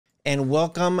And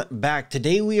welcome back.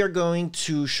 Today we are going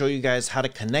to show you guys how to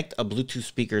connect a Bluetooth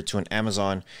speaker to an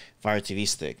Amazon Fire TV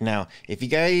stick. Now, if you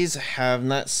guys have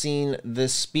not seen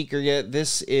this speaker yet,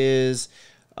 this is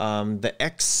the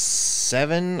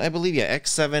X7, I believe. Yeah,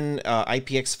 X7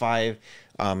 IPX5.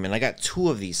 And I got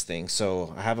two of these things.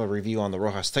 So I have a review on the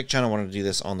Rohas Tech channel. I wanted to do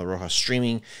this on the Rohas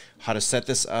streaming, how to set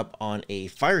this up on a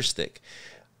Fire Stick.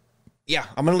 Yeah,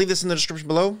 I'm going to leave this in the description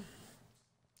below.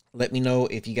 Let me know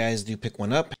if you guys do pick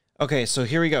one up. Okay, so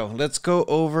here we go. Let's go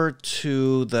over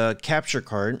to the capture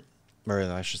card, or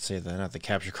I should say not the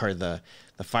capture card, the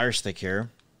Fire Stick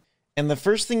here. And the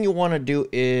first thing you want to do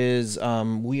is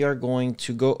we are going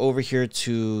to go over here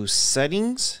to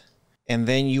settings, and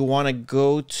then you want to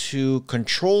go to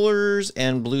controllers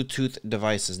and Bluetooth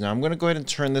devices. Now I'm going to go ahead and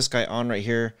turn this guy on right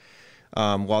here.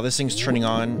 While this thing's turning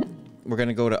on, we're going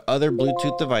to go to other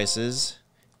Bluetooth devices,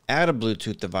 add a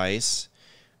Bluetooth device,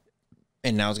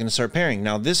 and now it's going to start pairing.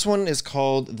 Now this one is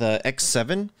called the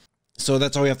X7. So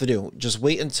that's all we have to do. Just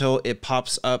wait until it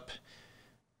pops up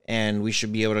and we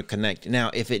should be able to connect.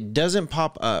 Now, if it doesn't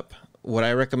pop up, what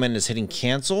I recommend is hitting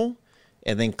cancel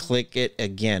and then click it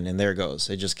again. And there it goes.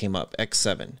 It just came up,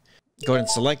 X7. Go ahead and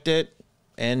select it.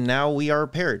 And now we are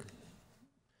paired.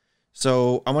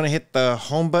 So I'm going to hit the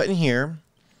home button here.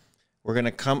 We're going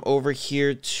to come over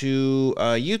here to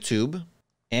YouTube.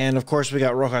 And of course, we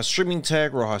got Rohas Streaming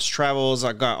Tech, Rohas Travels.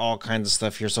 I got all kinds of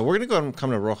stuff here. So we're going to go and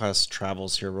come to Rohas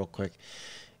Travels here real quick.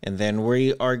 And then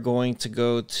we are going to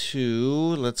go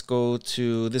to, let's go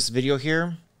to this video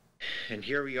here. And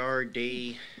here we are,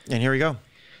 day. And here we go.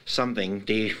 Something,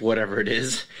 day, whatever it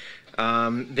is.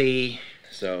 Now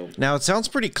it sounds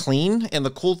pretty clean. And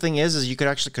the cool thing is you could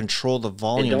actually control the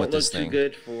volume with this thing.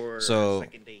 Good for so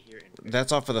second day here.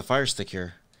 That's off of the Fire Stick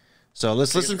here. So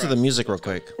let's listen to the music real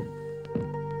quick.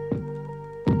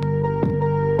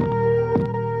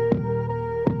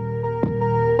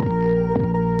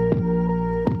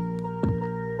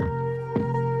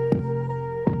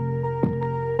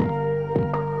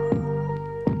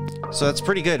 So that's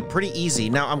pretty good, pretty easy.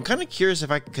 Now I'm kind of curious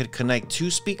if I could connect two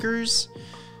speakers.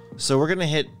 So we're gonna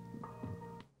hit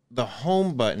the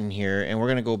home button here and we're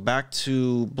gonna go back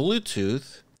to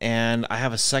Bluetooth, and I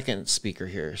have a second speaker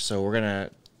here. So we're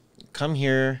gonna come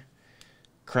here,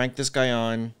 crank this guy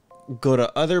on, go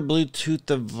to other Bluetooth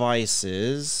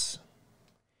devices,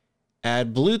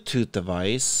 add Bluetooth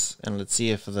device, and let's see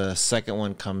if the second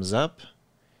one comes up.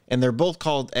 And they're both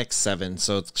called X7,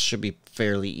 so it should be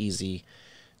fairly easy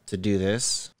to do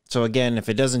this. So again, if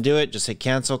it doesn't do it, just hit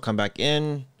cancel, come back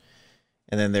in,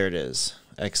 and then there it is,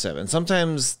 X7.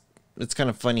 Sometimes it's kind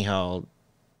of funny how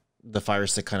the Fire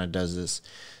Stick kind of does this.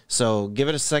 So give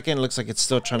it a second. It looks like it's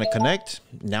still trying to connect.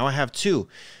 Now I have two.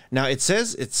 Now it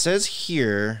says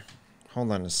here,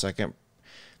 hold on a second.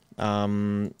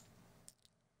 Press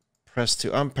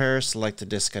to unpair, select to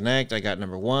disconnect. I got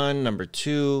number one, number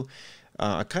two.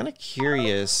 I'm kind of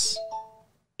curious.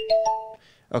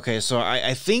 Okay, so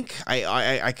I think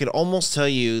I could almost tell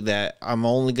you that I'm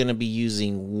only going to be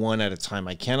using one at a time.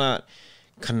 I cannot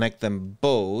connect them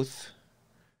both,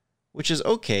 which is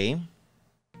okay.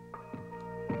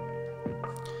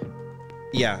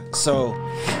 Yeah, so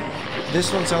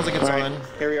this one sounds like it's on.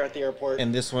 Here we are at the airport.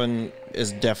 And this one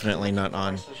is definitely not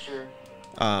on. Sure.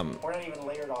 We're not even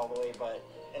layered all the way,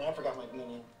 and I forgot my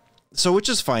beanie. So which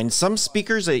is fine. Some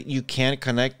speakers that you can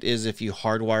connect is if you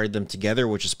hardwired them together,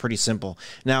 which is pretty simple.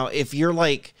 Now, if you're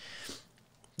like,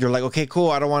 okay,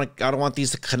 cool, I don't want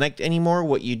these to connect anymore.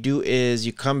 What you do is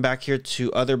you come back here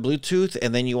to other Bluetooth,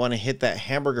 and then you want to hit that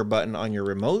hamburger button on your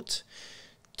remote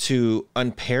to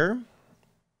unpair.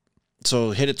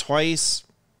 So hit it twice.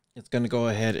 It's going to go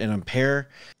ahead and unpair,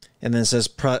 and then it says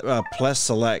plus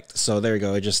select. So there you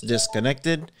go. It just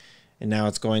disconnected, and now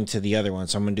it's going to the other one.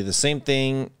 So I'm going to do the same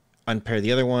thing. Unpair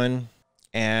the other one,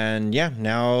 and yeah,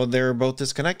 now they're both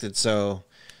disconnected. So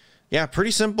yeah,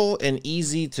 pretty simple and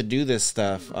easy to do this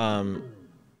stuff.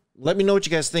 Let me know what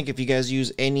you guys think. If you guys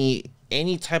use any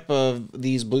type of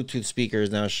these Bluetooth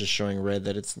speakers. Now it's just showing red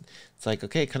that it's like,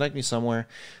 okay, connect me somewhere.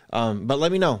 But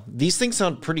let me know. These things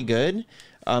sound pretty good.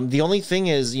 The only thing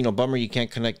is, bummer you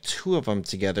can't connect two of them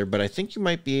together, but I think you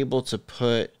might be able to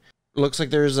put, looks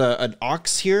like there's an aux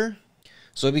here.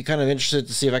 So I'd be kind of interested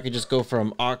to see if I could just go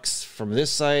from aux from this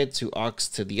side to aux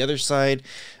to the other side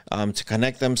to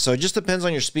connect them. So it just depends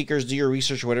on your speakers. Do your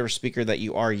research, whatever speaker that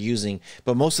you are using.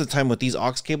 But most of the time with these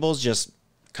aux cables, just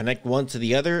connect one to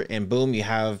the other and boom, you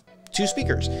have two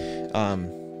speakers.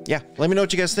 Yeah, let me know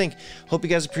what you guys think. Hope you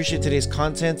guys appreciate today's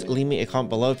content. Leave me a comment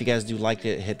below. If you guys do like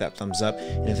it, hit that thumbs up.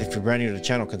 And if you're brand new to the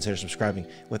channel, consider subscribing.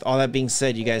 With all that being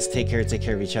said, you guys take care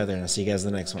of each other, and I'll see you guys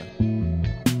in the next one.